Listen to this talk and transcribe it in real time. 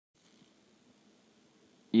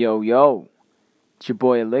Yo, it's your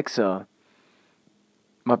boy Elixir.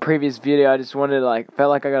 My previous video, I just felt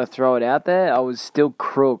like I gotta throw it out there. I was still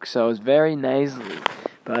crook, so I was very nasally.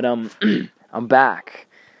 But, I'm back.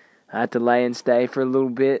 I had to lay and stay for a little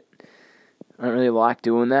bit. I don't really like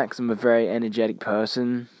doing that because I'm a very energetic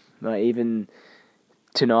person. Like, even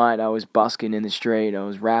tonight, I was busking in the street. I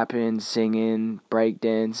was rapping, singing,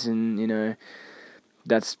 breakdancing,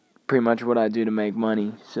 That's pretty much what I do to make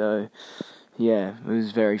money, so... yeah, it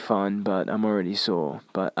was very fun, but I'm already sore.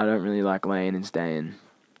 But I don't really like laying and staying.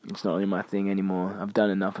 It's not really my thing anymore. I've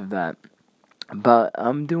done enough of that. But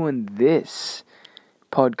I'm doing this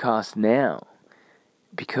podcast now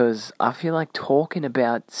because I feel like talking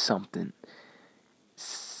about something.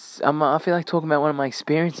 I feel like talking about one of my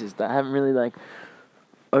experiences that I haven't really,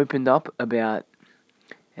 opened up about.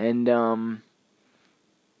 And,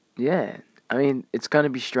 yeah. I mean, it's going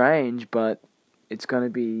to be strange, but it's going to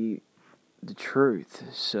be the truth,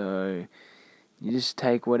 so you just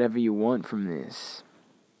take whatever you want from this.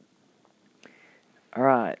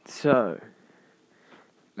 Alright, so,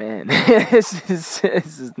 man, this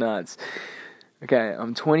is nuts. Okay,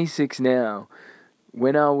 I'm 26 now.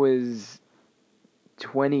 When I was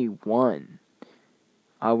 21,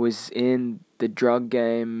 I was in the drug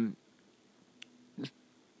game.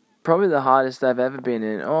 Probably the hardest I've ever been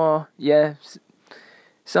in. Oh, yeah,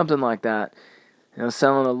 something like that. I was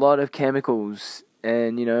selling a lot of chemicals,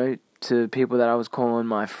 and, to people that I was calling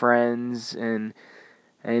my friends, and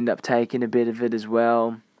I ended up taking a bit of it as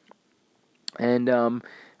well. And,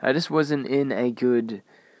 I just wasn't in a good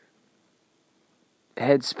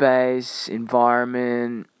headspace,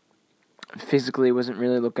 environment. Physically wasn't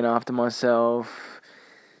really looking after myself.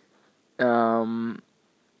 And,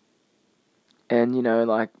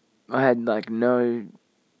 I had,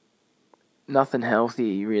 nothing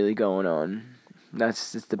healthy really going on.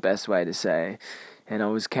 That's just the best way to say. And I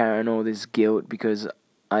was carrying all this guilt because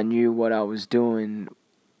I knew what I was doing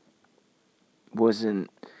wasn't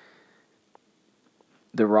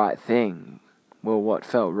the right thing. Well, what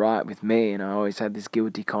felt right with me, and I always had this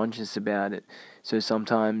guilty conscience about it. So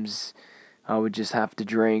sometimes I would just have to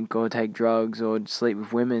drink or take drugs or sleep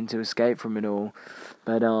with women to escape from it all.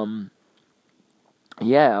 But,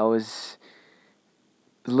 yeah, I was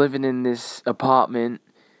living in this apartment,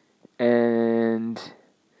 and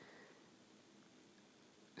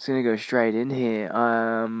it's gonna go straight in here.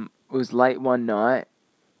 It was late one night,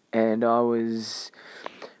 and I was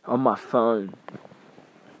on my phone,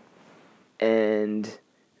 and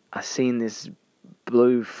I seen this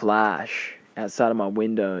blue flash outside of my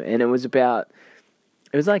window, and it was around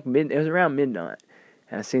midnight,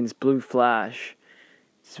 and I seen this blue flash,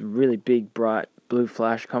 this really big, bright blue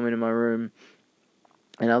flash come into my room,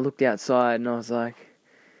 and I looked outside, and I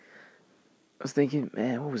was thinking,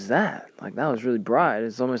 man, what was that? That was really bright.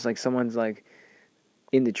 It's almost like someone's,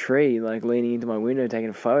 in the tree, leaning into my window, taking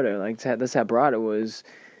a photo. That's how bright it was.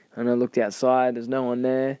 And I looked outside. There's no one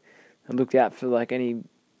there. I looked out for,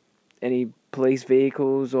 any police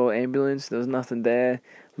vehicles or ambulance. There was nothing there.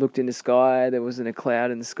 Looked in the sky. There wasn't a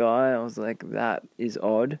cloud in the sky. I was like, that is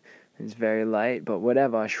odd. It's very late. But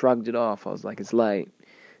whatever. I shrugged it off. I was like, it's late.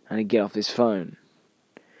 I need to get off this phone.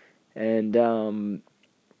 And,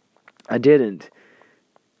 I didn't.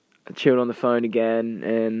 I chilled on the phone again,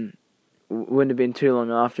 and wouldn't have been too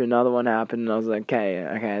long after another one happened, and I was like,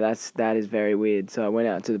 okay, that is very weird. So I went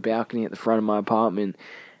out to the balcony at the front of my apartment,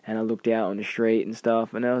 and I looked out on the street and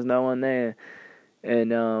stuff, and there was no one there.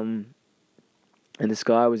 And the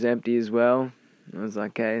sky was empty as well. I was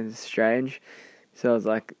like, okay, this is strange. So I was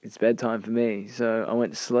like, it's bedtime for me. So I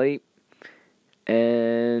went to sleep,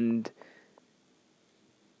 and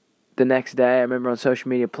the next day, I remember on social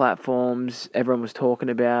media platforms, everyone was talking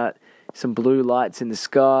about some blue lights in the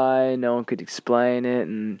sky. No one could explain it,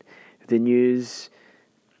 and the news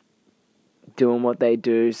doing what they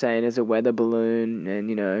do, saying it's a weather balloon,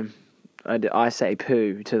 and, I say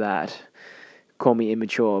poo to that. Call me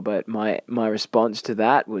immature, but my response to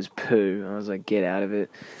that was poo. I was like, get out of it.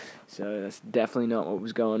 So that's definitely not what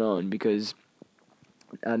was going on, because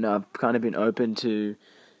I know I've kind of been open to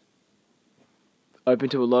a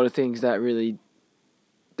lot of things that really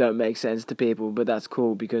don't make sense to people, but that's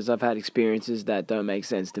cool because I've had experiences that don't make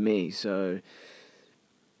sense to me. So,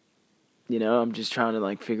 I'm just trying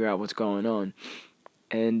to figure out what's going on.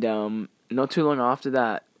 And not too long after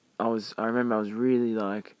that, I remember I was really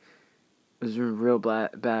it was in a real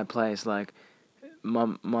bad place. My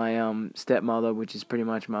stepmother, which is pretty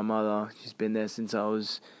much my mother, she's been there since I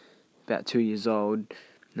was about 2 years old,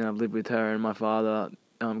 and I've lived with her. And my father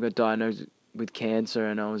got diagnosed with cancer,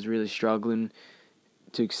 and I was really struggling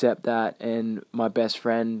to accept that. And my best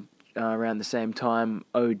friend around the same time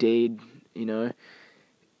OD'd,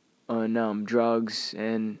 on drugs,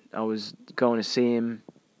 and I was going to see him.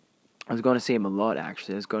 I was going to see him a lot,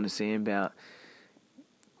 actually. I was going to see him about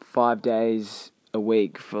 5 days a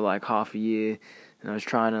week for like half a year, and I was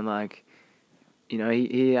trying to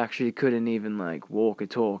he actually couldn't even walk or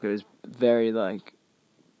talk. It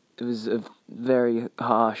was a very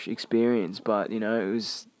harsh experience, but it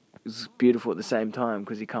was beautiful at the same time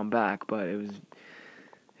because he come back, but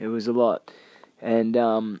it was a lot. And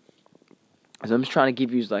so I'm just trying to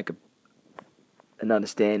give you an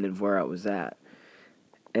understanding of where I was at.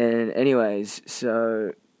 And anyways,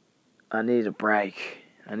 so I needed a break.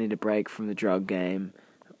 I need a break from the drug game.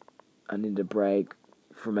 I need a break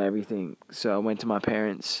from everything. So I went to my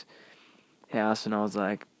parents' house and I was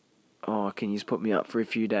like, "Oh, can you just put me up for a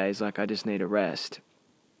few days? I just need a rest."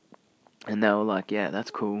 And they were like, "Yeah,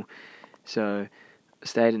 that's cool." So I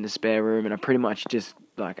stayed in the spare room and I pretty much just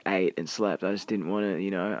ate and slept. I just didn't want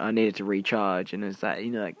to, I needed to recharge. And it's that,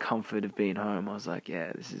 that comfort of being home. I was like,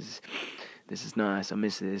 "Yeah, this is nice. I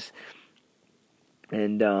miss this."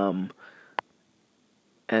 And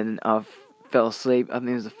I fell asleep. I think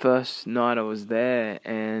it was the first night I was there,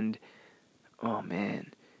 and oh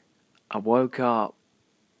man, I woke up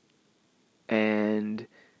and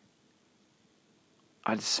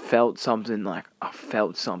I just felt something when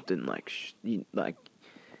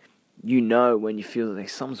you feel like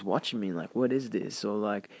someone's watching me, what is this?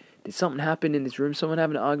 Or did something happen in this room? Someone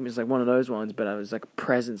having an argument? It's one of those ones, but I was a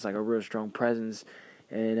presence, a real strong presence.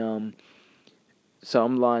 And so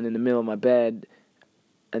I'm lying in the middle of my bed,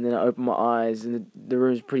 and then I open my eyes, and the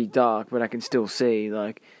room's pretty dark, but I can still see,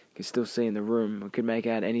 I can still see in the room. I could make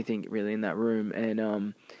out anything really in that room,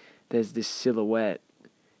 and there's this silhouette.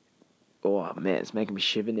 Oh man, it's making me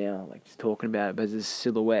shiver now, just talking about it. But there's this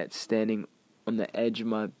silhouette standing on the edge of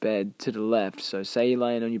my bed to the left. So say you're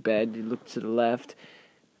laying on your bed, you look to the left,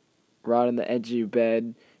 right on the edge of your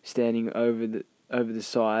bed, standing over the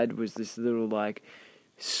side was this little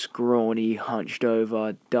scrawny, hunched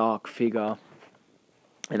over, dark figure.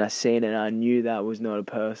 And I seen it, and I knew that was not a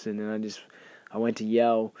person, and I went to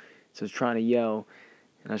yell. So I was trying to yell,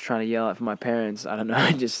 and I was trying to yell out for my parents. I don't know,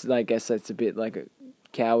 I guess that's a bit a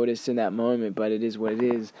cowardice in that moment, but it is what it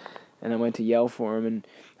is. And I went to yell for him, and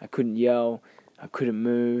I couldn't yell, I couldn't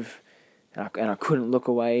move, and I couldn't look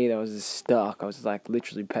away either. I was just stuck. I was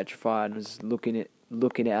literally petrified, and I was looking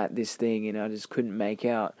at this thing, and I just couldn't make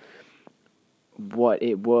out what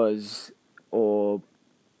it was or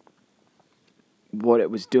what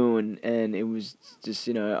it was doing. And it was just,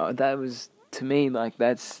 that was, to me,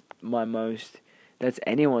 that's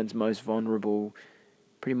anyone's most vulnerable,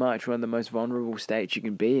 pretty much one of the most vulnerable states you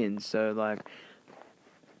can be in. So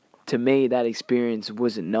to me, that experience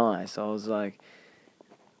wasn't nice. I was like,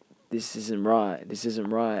 this isn't right.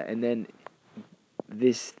 And then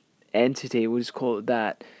this entity, we'll just call it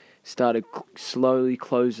that, started slowly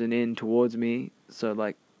closing in towards me. So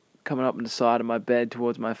coming up on the side of my bed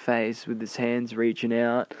towards my face with his hands reaching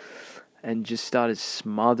out, and just started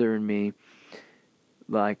smothering me,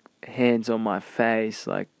 hands on my face,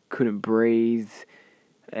 couldn't breathe.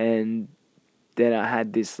 And then I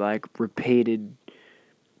had this repeated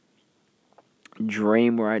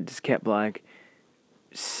dream where I just kept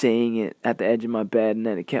seeing it at the edge of my bed, and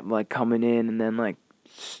then it kept coming in and then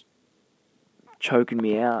choking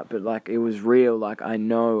me out. But it was real. I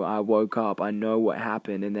know I woke up, I know what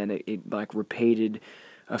happened, and then it repeated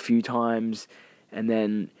a few times. And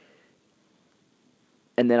then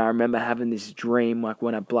I remember having this dream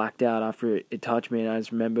when I blacked out after it touched me, and I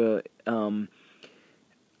just remember I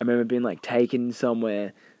remember being taken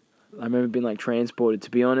somewhere. I remember being transported. To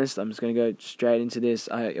be honest, I'm just gonna go straight into this.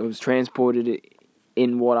 I was transported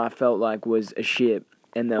in what I felt was a ship,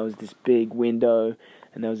 and there was this big window,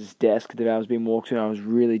 and there was this desk that I was being walked to, and I was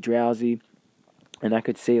really drowsy, and I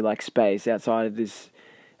could see space outside of this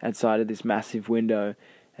massive window,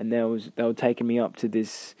 and they were taking me up to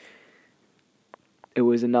this. It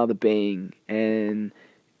was another being, and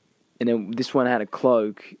then this one had a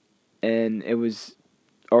cloak, and it was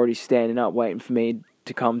already standing up waiting for me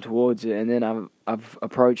to come towards it. And then I've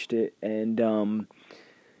approached it, and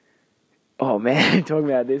oh man, talking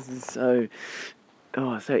about this is so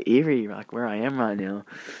eerie, where I am right now.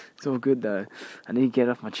 It's all good though. I need to get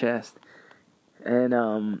it off my chest.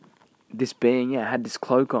 And this being, had this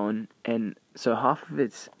cloak on, and so half of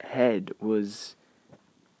its head was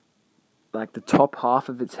the top half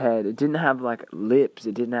of its head. It didn't have lips,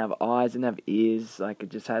 it didn't have eyes, it didn't have ears. It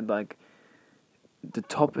just had the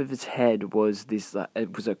top of its head was this,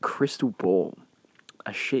 it was a crystal ball.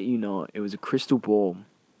 I shit you not, it was a crystal ball.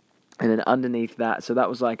 And then underneath that, so that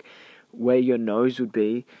was where your nose would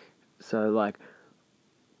be, So like,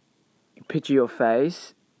 picture your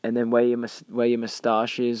face, and then where your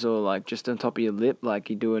moustache is, or like just on top of your lip, like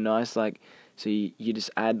you do a nice like. So you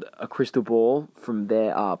just add a crystal ball from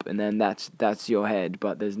there up, and then that's your head,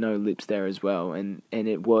 but there's no lips there as well. And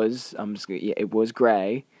it was it was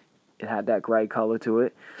grey. It had that grey color to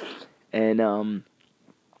it, and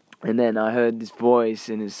then I heard this voice,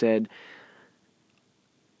 and it said,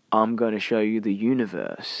 "I'm gonna show you the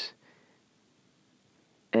universe."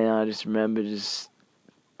 And I just remember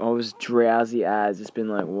I was drowsy as, it's been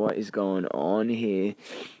like, what is going on here?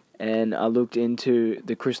 And I looked into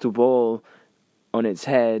the crystal ball on its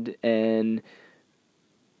head, and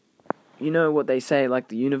you know what they say, like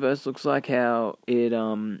the universe looks like, how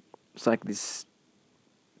it's like this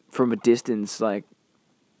from a distance, like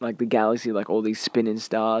the galaxy, like all these spinning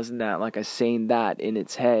stars and that. Like I seen that in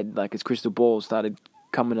its head, like its crystal ball started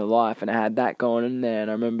coming to life, and I had that going in there,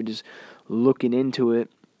 and I remember just looking into it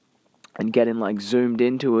and getting like zoomed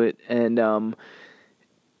into it, and then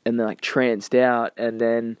like tranced out, and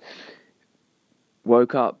then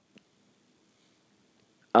woke up.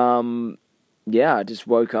 I just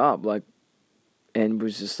woke up like, and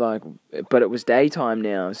was just like, but it was daytime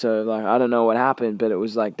now, so like I don't know what happened, but it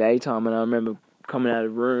was like daytime, and I remember coming out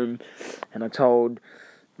of the room, and I told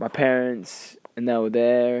my parents, and they were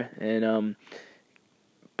there, and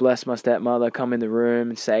blessed my stepmother, come in the room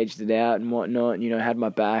and saged it out and whatnot, and, had my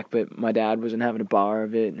back, but my dad wasn't having a bar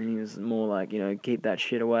of it, and he was more like, keep that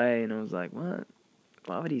shit away, and I was like, what?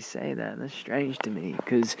 Why would he say that? That's strange to me,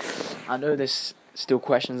 because I know there's still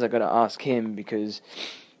questions I gotta ask him, because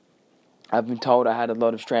I've been told I had a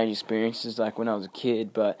lot of strange experiences, like when I was a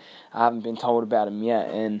kid, but I haven't been told about them yet,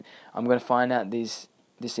 and I'm gonna find out this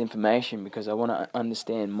information because I want to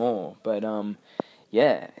understand more, but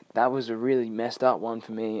yeah, that was a really messed up one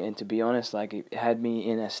for me, and to be honest, like, it had me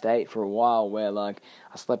in a state for a while where, like,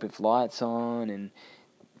 I slept with lights on, and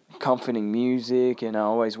comforting music, and I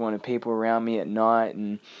always wanted people around me at night,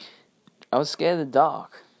 and I was scared of the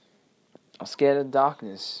dark. I was scared of the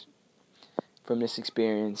darkness from this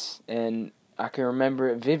experience, and I can remember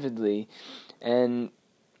it vividly, and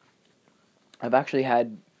I've actually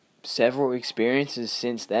had several experiences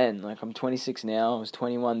since then. Like, I'm 26 now, I was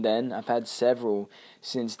 21 then. I've had several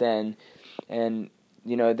since then, and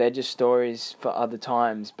they're just stories for other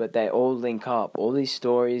times, but they all link up. All these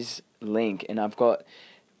stories link, and I've got,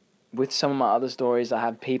 with some of my other stories, I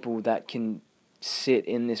have people that can sit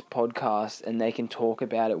in this podcast and they can talk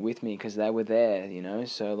about it with me because they were there,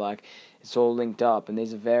 so like, it's all linked up, and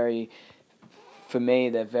these are very, for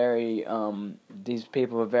me, they're very, these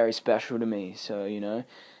people are very special to me, so,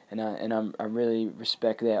 and I really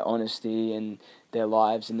respect their honesty and their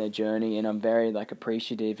lives and their journey, and I'm very like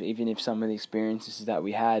appreciative, even if some of the experiences that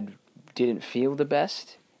we had didn't feel the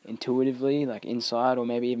best intuitively, like inside or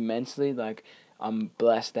maybe even mentally. Like, I'm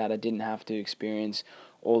blessed that I didn't have to experience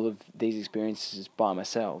all of these experiences by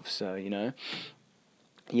myself. So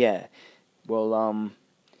yeah. Well,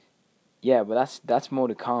 yeah, but that's more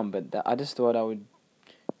to come. But I just thought I would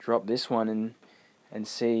drop this one and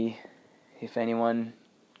see if anyone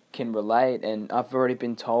can relate. And I've already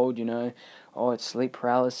been told, oh, it's sleep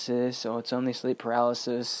paralysis, or it's only sleep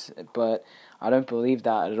paralysis, but I don't believe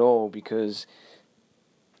that at all, because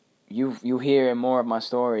you hear in more of my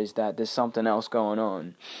stories that there's something else going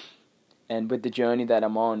on. And with the journey that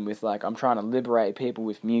I'm on, with like, I'm trying to liberate people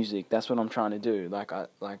with music. That's what I'm trying to do. I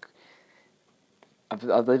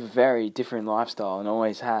live a very different lifestyle and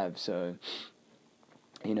always have. So,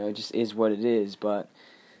 it just is what it is. But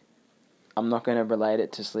I'm not going to relate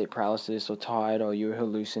it to sleep paralysis or tired or you're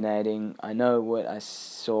hallucinating. I know what I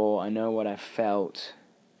saw. I know what I felt.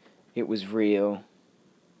 It was real.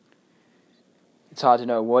 It's hard to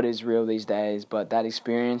know what is real these days, but that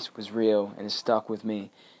experience was real and it stuck with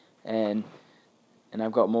me. And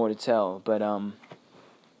I've got more to tell, but I'm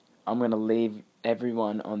going to leave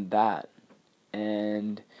everyone on that.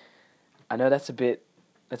 And I know that's a bit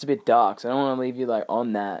dark, so I don't want to leave you like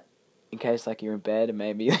on that, in case like you're in bed and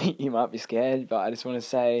maybe you might be scared, but I just want to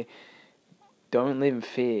say, don't live in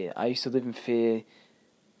fear. I used to live in fear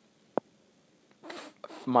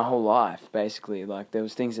my whole life, basically. Like, there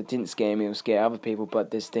was things that didn't scare me or scare other people,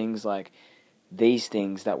 but there's things like these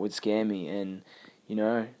things that would scare me, and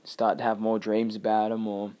start to have more dreams about them,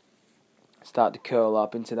 or start to curl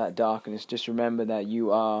up into that darkness. Just remember that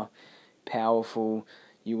you are powerful,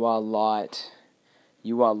 you are light,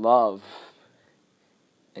 you are love,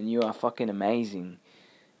 and you are fucking amazing.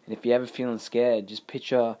 And if you're ever feeling scared, just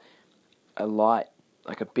picture a light,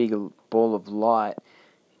 like a big ball of light,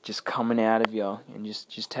 just coming out of you, and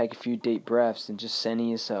just take a few deep breaths and just center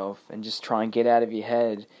yourself and just try and get out of your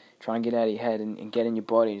head. Try and get out of your head and get in your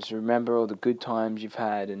body. Just remember all the good times you've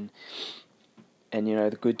had and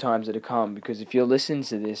the good times that have come. Because if you're listening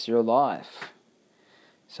to this, you're alive.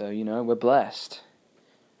 So, we're blessed.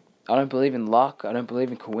 I don't believe in luck. I don't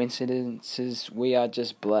believe in coincidences. We are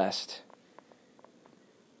just blessed.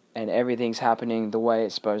 And everything's happening the way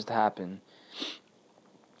it's supposed to happen.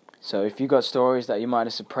 So if you got stories that you might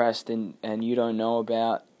have suppressed and you don't know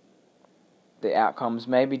about the outcomes,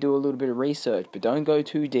 maybe do a little bit of research, but don't go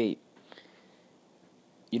too deep.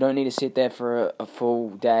 You don't need to sit there for a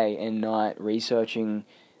full day and night researching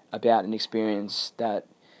about an experience that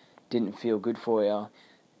didn't feel good for you.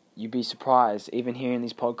 You'd be surprised, even hearing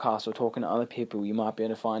these podcasts or talking to other people, you might be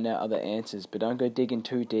able to find out other answers, but don't go digging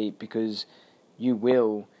too deep because you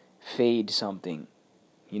will feed something.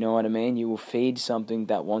 You know what I mean? You will feed something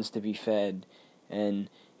that wants to be fed, and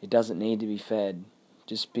it doesn't need to be fed.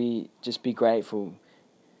 Just be grateful.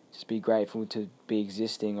 Just be grateful to be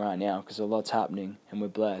existing right now because a lot's happening and we're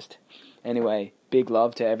blessed. Anyway, big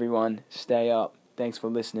love to everyone. Stay up. Thanks for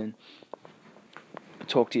listening. I'll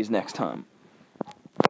talk to you next time.